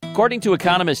According to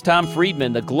economist Tom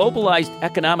Friedman, the globalized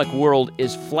economic world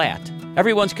is flat.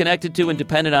 Everyone's connected to and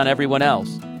dependent on everyone else.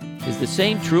 Is the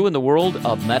same true in the world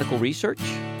of medical research?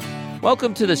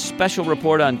 Welcome to the special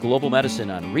report on global medicine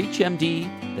on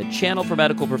ReachMD, the channel for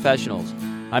medical professionals.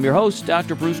 I'm your host,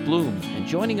 Dr. Bruce Bloom, and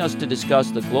joining us to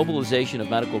discuss the globalization of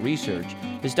medical research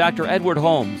is Dr. Edward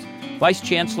Holmes, Vice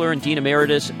Chancellor and Dean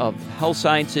Emeritus of Health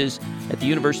Sciences at the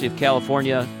University of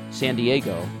California, San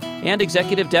Diego, and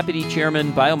Executive Deputy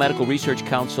Chairman, Biomedical Research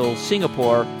Council,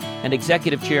 Singapore, and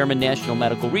Executive Chairman, National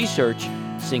Medical Research,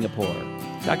 Singapore.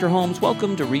 Dr. Holmes,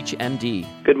 welcome to ReachMD.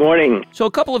 Good morning. So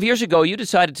a couple of years ago, you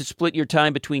decided to split your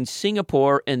time between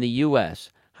Singapore and the U.S.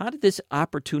 How did this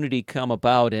opportunity come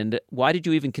about, and why did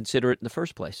you even consider it in the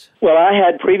first place? Well, I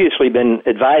had previously been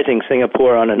advising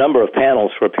Singapore on a number of panels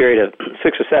for a period of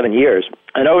 6 or 7 years.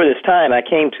 And over this time, I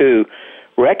came to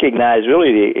recognize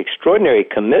really the extraordinary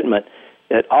commitment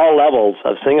at all levels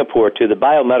of Singapore to the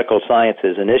Biomedical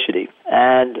Sciences Initiative.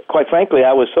 And quite frankly,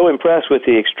 I was so impressed with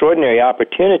the extraordinary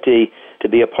opportunity to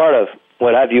be a part of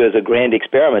what I view as a grand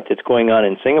experiment that's going on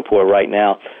in Singapore right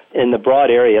now in the broad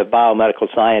area of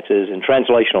biomedical sciences and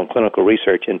translational clinical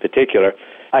research in particular.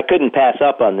 I couldn't pass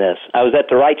up on this. I was at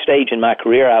the right stage in my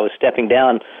career. I was stepping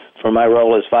down from my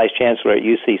role as Vice Chancellor at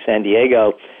UC San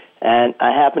Diego, and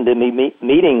I happened to be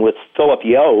meeting with Philip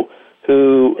Yeo,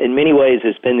 who in many ways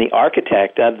has been the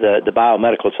architect of the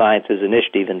Biomedical Sciences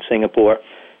Initiative in Singapore.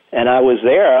 And I was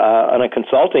there on a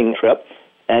consulting trip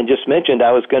and just mentioned I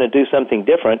was going to do something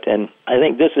different. And I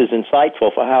think this is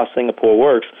insightful for how Singapore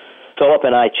works. Philip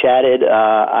and I chatted.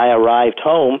 I arrived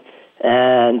home,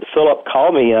 and Philip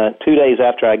called me 2 days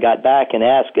after I got back and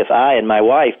asked if I and my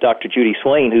wife, Dr. Judy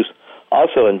Swain, who's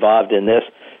also involved in this,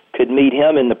 could meet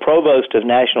him and the provost of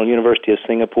National University of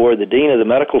Singapore, the dean of the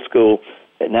medical school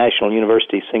at National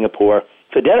University Singapore,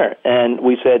 for dinner. And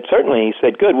we said, certainly. He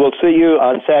said, good, we'll see you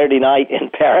on Saturday night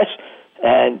in Paris.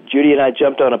 And Judy and I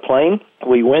jumped on a plane.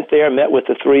 We went there, met with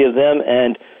the three of them,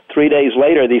 and 3 days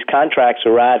later, these contracts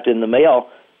arrived in the mail.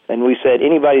 And we said,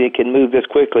 anybody that can move this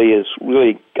quickly has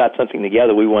really got something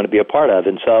together we want to be a part of.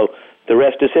 And so the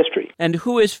rest is history. And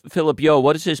who is Philip Yeo?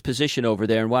 What is his position over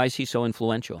there, and why is he so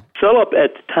influential? Philip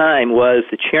at the time was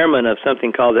the chairman of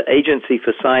something called the Agency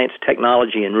for Science,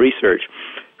 Technology, and Research,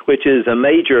 which is a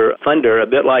major funder, a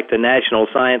bit like the National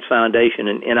Science Foundation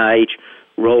and NIH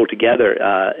rolled together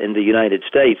in the United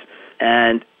States.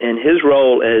 And in his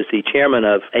role as the chairman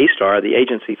of ASTAR, the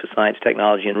Agency for Science,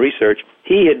 Technology, and Research,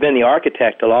 he had been the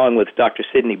architect, along with Dr.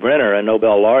 Sidney Brenner, a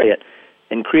Nobel laureate,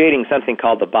 in creating something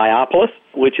called the Biopolis,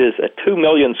 which is a 2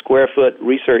 million square foot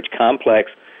research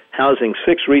complex housing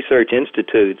 6 research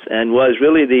institutes, and was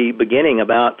really the beginning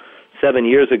about 7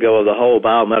 years ago of the whole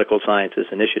Biomedical Sciences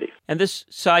Initiative. And this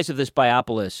size of this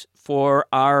Biopolis, for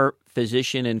our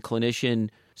physician and clinician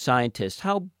scientists,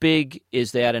 how big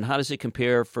is that, and how does it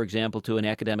compare, for example, to an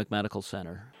academic medical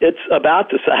center? It's about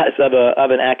the size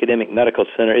of an academic medical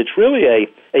center. It's really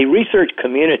a research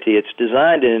community. It's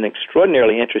designed in an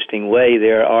extraordinarily interesting way.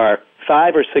 There are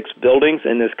 5 or 6 buildings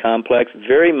in this complex,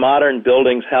 very modern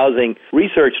buildings housing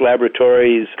research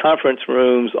laboratories, conference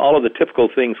rooms, all of the typical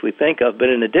things we think of. But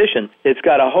in addition, it's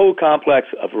got a whole complex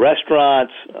of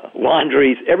restaurants,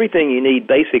 laundries, everything you need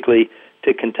basically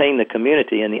to contain the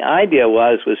community. And the idea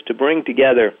was to bring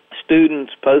together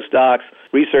students, postdocs,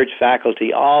 research faculty,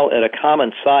 all at a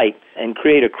common site and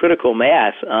create a critical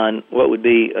mass on what would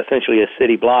be essentially a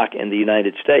city block in the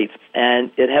United States.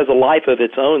 And it has a life of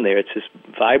its own there. It's this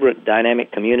vibrant,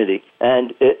 dynamic community.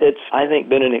 And it's, I think,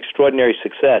 been an extraordinary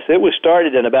success. It was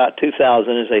started in about 2000,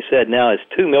 as I said, now it's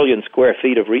 2 million square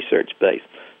feet of research space.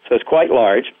 So it's quite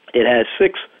large. It has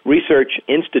 6 research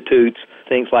institutes,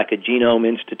 things like a genome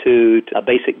institute, a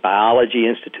basic biology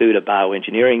institute, a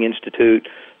bioengineering institute,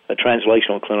 a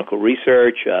translational clinical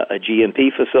research, a GMP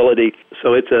facility.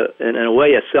 So it's, in a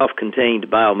way, a self-contained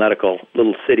biomedical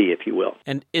little city, if you will.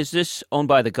 And is this owned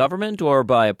by the government or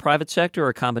by a private sector or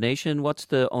a combination? What's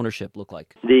the ownership look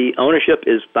like? The ownership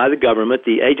is by the government.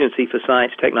 The Agency for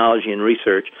Science, Technology, and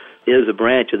Research is a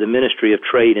branch of the Ministry of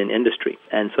Trade and Industry.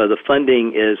 And so the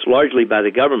funding is largely by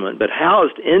the government. But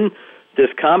housed in this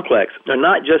complex are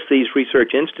not just these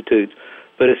research institutes,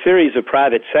 but a series of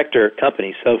private sector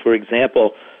companies. So, for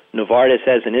example, Novartis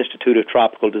has an Institute of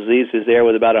Tropical Diseases there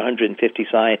with about 150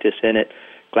 scientists in it.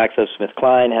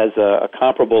 GlaxoSmithKline has a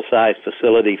comparable-sized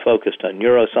facility focused on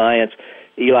neuroscience.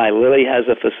 Eli Lilly has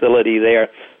a facility there.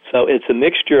 So it's a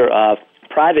mixture of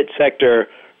private sector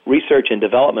research and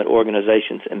development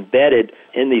organizations embedded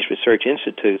in these research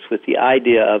institutes with the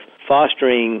idea of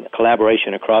fostering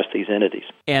collaboration across these entities.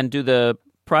 And do the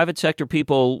private sector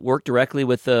people work directly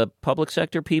with the public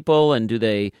sector people, and do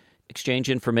they exchange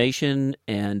information,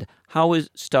 and how is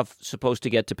stuff supposed to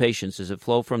get to patients? Does it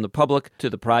flow from the public to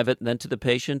the private, then to the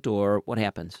patient, or what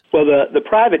happens? Well, the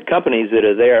private companies that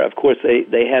are there, of course,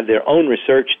 they have their own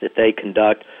research that they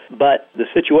conduct, but the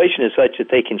situation is such that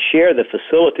they can share the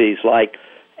facilities like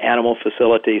animal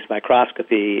facilities,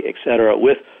 microscopy, et cetera,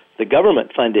 with the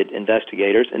government-funded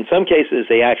investigators. In some cases,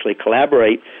 they actually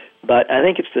collaborate, but I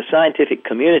think it's the scientific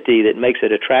community that makes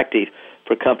it attractive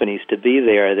for companies to be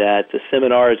there, that the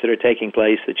seminars that are taking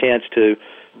place, the chance to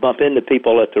bump into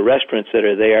people at the restaurants that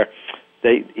are there.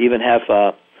 They even have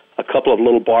a couple of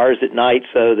little bars at night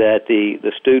so that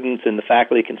the students and the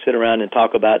faculty can sit around and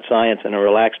talk about science in a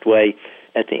relaxed way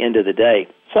at the end of the day.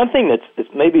 Something that's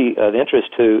maybe of interest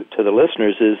to the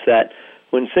listeners is that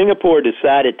when Singapore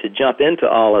decided to jump into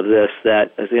all of this,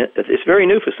 that it's very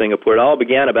new for Singapore. It all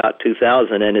began about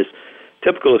 2000, and is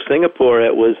typical of Singapore.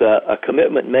 It was a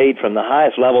commitment made from the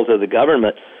highest levels of the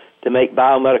government to make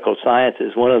biomedical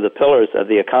sciences one of the pillars of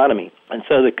the economy. And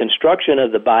so the construction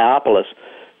of the Biopolis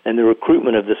and the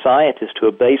recruitment of the scientists to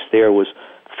a base there was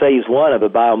phase one of a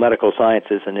biomedical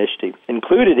sciences initiative.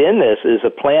 Included in this is a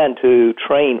plan to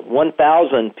train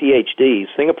 1,000 PhDs,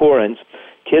 Singaporeans.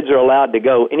 Kids are allowed to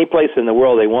go any place in the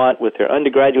world they want with their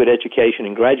undergraduate education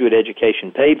and graduate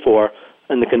education paid for,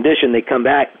 on the condition they come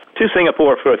back to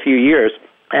Singapore for a few years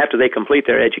after they complete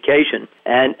their education.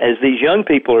 And as these young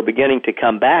people are beginning to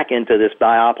come back into this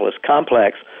Biopolis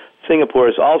complex, Singapore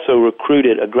has also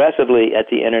recruited aggressively at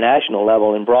the international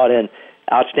level and brought in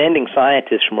outstanding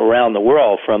scientists from around the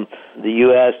world, from the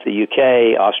U.S., the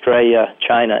UK, Australia,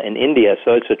 China, and India.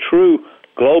 So it's a true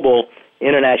global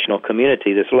international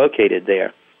community that's located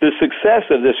there. The success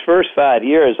of this first 5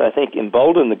 years, I think,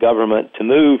 emboldened the government to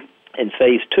move in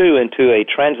phase two into a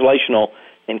translational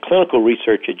and clinical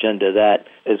research agenda that,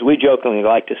 as we jokingly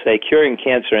like to say, curing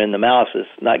cancer in the mouse is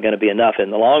not going to be enough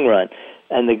in the long run.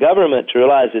 And the government, to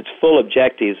realize its full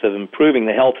objectives of improving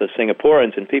the health of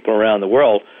Singaporeans and people around the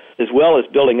world, as well as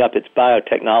building up its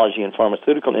biotechnology and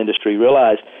pharmaceutical industry,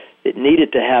 realized it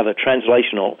needed to have a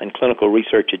translational and clinical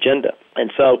research agenda.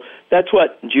 And so that's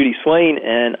what Judy Swain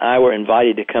and I were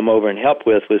invited to come over and help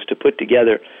with, was to put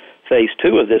together phase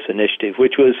two of this initiative,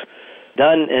 which was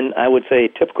done in, I would say,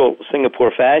 typical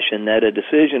Singapore fashion, that a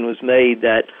decision was made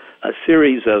that a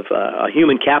series of a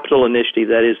human capital initiative,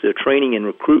 that is the training and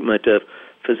recruitment of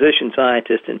physician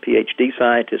scientists and PhD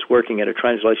scientists working at a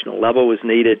translational level, was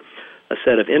needed. A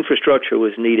set of infrastructure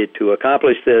was needed to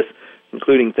accomplish this,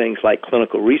 including things like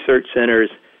clinical research centers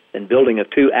and building of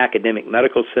 2 academic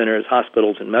medical centers.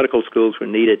 Hospitals and medical schools were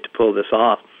needed to pull this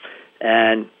off.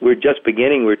 And we're just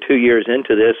beginning. We're 2 years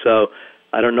into this, so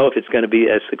I don't know if it's going to be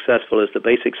as successful as the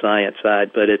basic science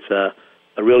side, but it's a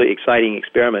really exciting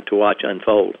experiment to watch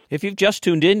unfold. If you've just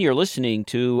tuned in, you're listening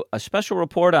to a special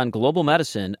report on global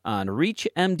medicine on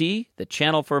ReachMD, the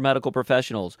channel for medical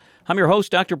professionals. I'm your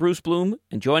host, Dr. Bruce Bloom,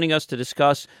 and joining us to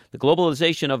discuss the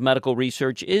globalization of medical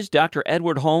research is Dr.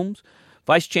 Edward Holmes,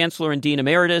 Vice Chancellor and Dean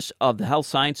Emeritus of the Health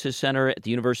Sciences Center at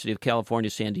the University of California,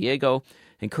 San Diego,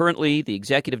 and currently the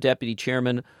Executive Deputy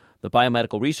Chairman of the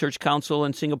Biomedical Research Council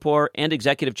in Singapore and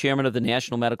Executive Chairman of the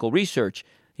National Medical Research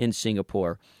in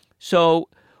Singapore. So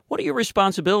what are your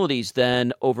responsibilities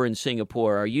then over in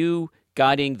Singapore? Are you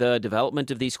guiding the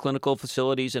development of these clinical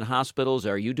facilities and hospitals?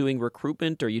 Are you doing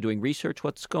recruitment? Are you doing research?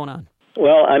 What's going on?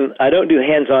 Well, I don't do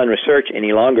hands-on research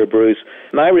any longer, Bruce.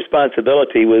 My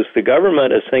responsibility was the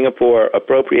government of Singapore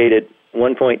appropriated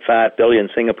 1.5 billion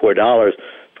Singapore dollars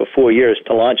for 4 years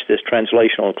to launch this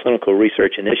translational and clinical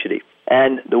research initiative.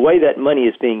 And the way that money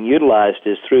is being utilized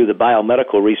is through the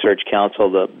Biomedical Research Council,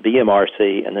 the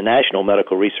BMRC, and the National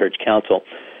Medical Research Council.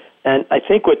 And I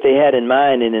think what they had in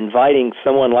mind in inviting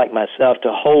someone like myself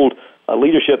to hold a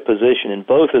leadership position in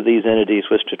both of these entities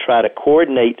was to try to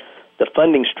coordinate the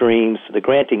funding streams, the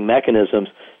granting mechanisms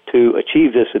to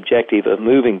achieve this objective of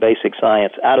moving basic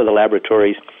science out of the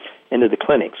laboratories into the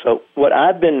clinic. So what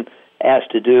I've been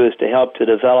asked to do is to help to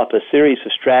develop a series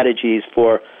of strategies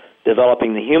for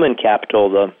developing the human capital,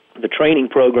 the training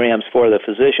programs for the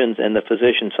physicians and the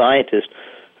physician scientists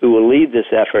who will lead this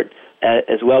effort,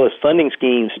 as well as funding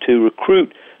schemes to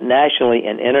recruit nationally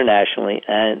and internationally.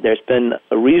 And there's been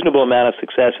a reasonable amount of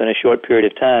success in a short period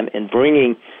of time in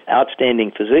bringing outstanding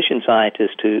physician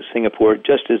scientists to Singapore,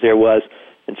 just as there was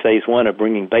in phase one of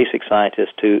bringing basic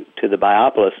scientists to the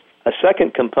Biopolis. A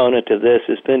second component of this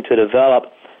has been to develop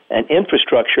an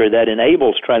infrastructure that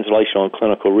enables translational and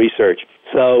clinical research.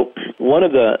 So one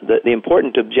of the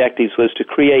important objectives was to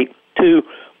create 2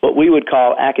 what we would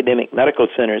call academic medical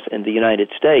centers in the United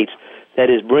States, that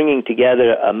is bringing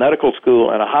together a medical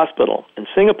school and a hospital. In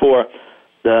Singapore,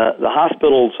 the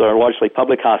hospitals are largely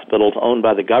public hospitals owned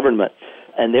by the government,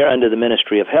 and they're under the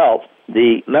Ministry of Health.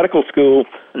 The medical school,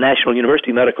 National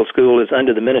University Medical School, is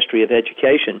under the Ministry of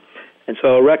Education. And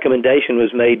so a recommendation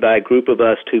was made by a group of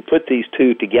us to put these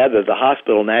two together, the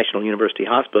hospital, National University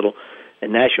Hospital,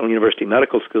 and National University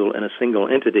Medical School, in a single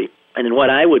entity. And in what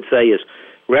I would say is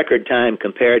record time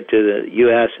compared to the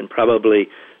U.S. and probably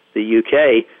the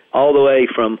U.K., all the way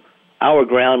from our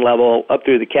ground level up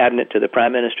through the cabinet to the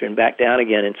prime minister and back down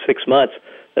again in 6 months,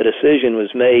 a decision was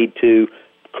made to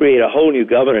create a whole new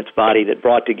governance body that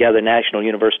brought together National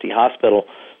University Hospital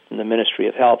from the Ministry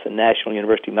of Health and National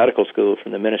University Medical School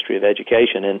from the Ministry of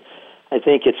Education. And I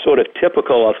think it's sort of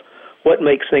typical of what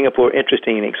makes Singapore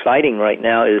interesting and exciting right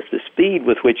now is the speed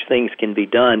with which things can be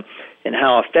done and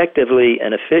how effectively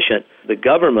and efficient the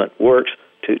government works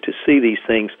to see these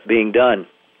things being done.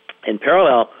 In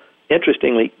parallel,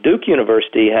 interestingly, Duke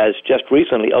University has just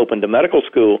recently opened a medical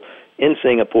school in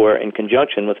Singapore in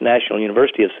conjunction with National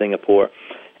University of Singapore,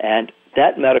 and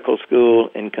that medical school,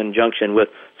 in conjunction with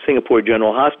Singapore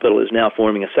General Hospital, is now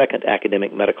forming a second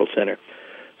academic medical center.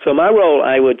 So my role,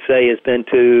 I would say, has been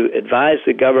to advise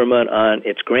the government on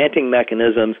its granting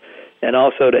mechanisms and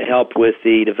also to help with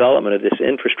the development of this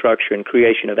infrastructure and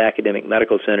creation of academic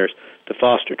medical centers to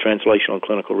foster translational and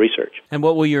clinical research. And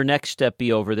what will your next step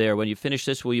be over there? When you finish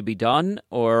this, will you be done,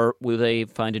 or will they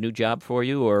find a new job for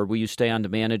you, or will you stay on to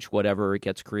manage whatever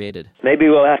gets created? Maybe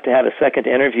we'll have to have a second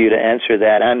interview to answer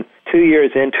that. I'm 2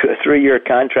 years into a 3-year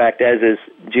contract, as is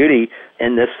Judy,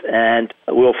 in this, and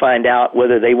we'll find out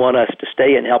whether they want us to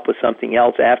stay and help with something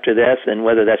else after this and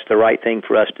whether that's the right thing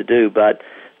for us to do. But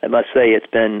I must say it's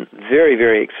been very,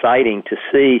 very exciting to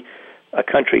see a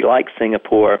country like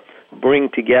Singapore bring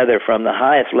together from the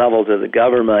highest levels of the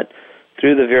government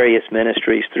through the various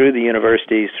ministries, through the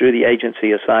universities, through the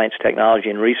Agency of Science, Technology,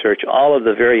 and Research, all of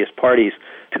the various parties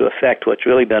to effect what's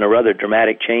really been a rather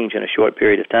dramatic change in a short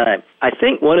period of time. I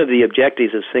think one of the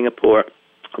objectives of Singapore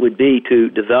would be to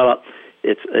develop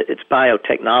its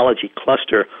biotechnology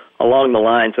cluster along the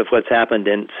lines of what's happened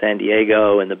in San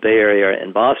Diego and the Bay Area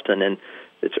and Boston. And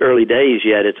it's early days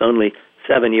yet. It's only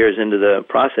 7 years into the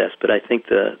process, but I think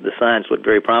the signs look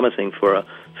very promising for a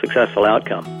successful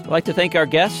outcome. I'd like to thank our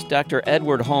guest, Dr.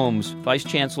 Edward Holmes, Vice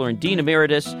Chancellor and Dean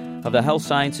Emeritus of the Health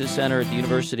Sciences Center at the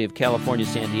University of California,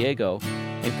 San Diego,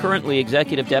 and currently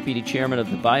Executive Deputy Chairman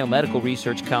of the Biomedical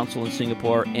Research Council in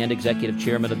Singapore and Executive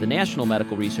Chairman of the National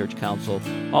Medical Research Council,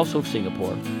 also of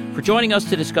Singapore, for joining us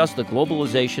to discuss the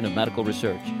globalization of medical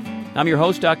research. I'm your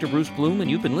host, Dr. Bruce Bloom, and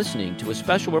you've been listening to a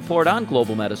special report on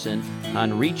global medicine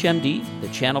on ReachMD, the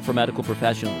channel for medical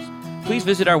professionals. Please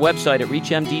visit our website at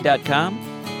reachmd.com,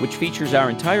 which features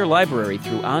our entire library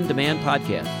through on-demand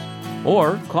podcasts.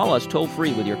 Or call us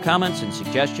toll-free with your comments and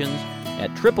suggestions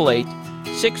at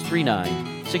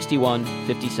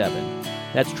 888-639-6157.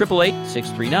 That's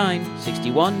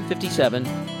 888-639-6157,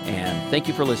 and thank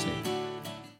you for listening.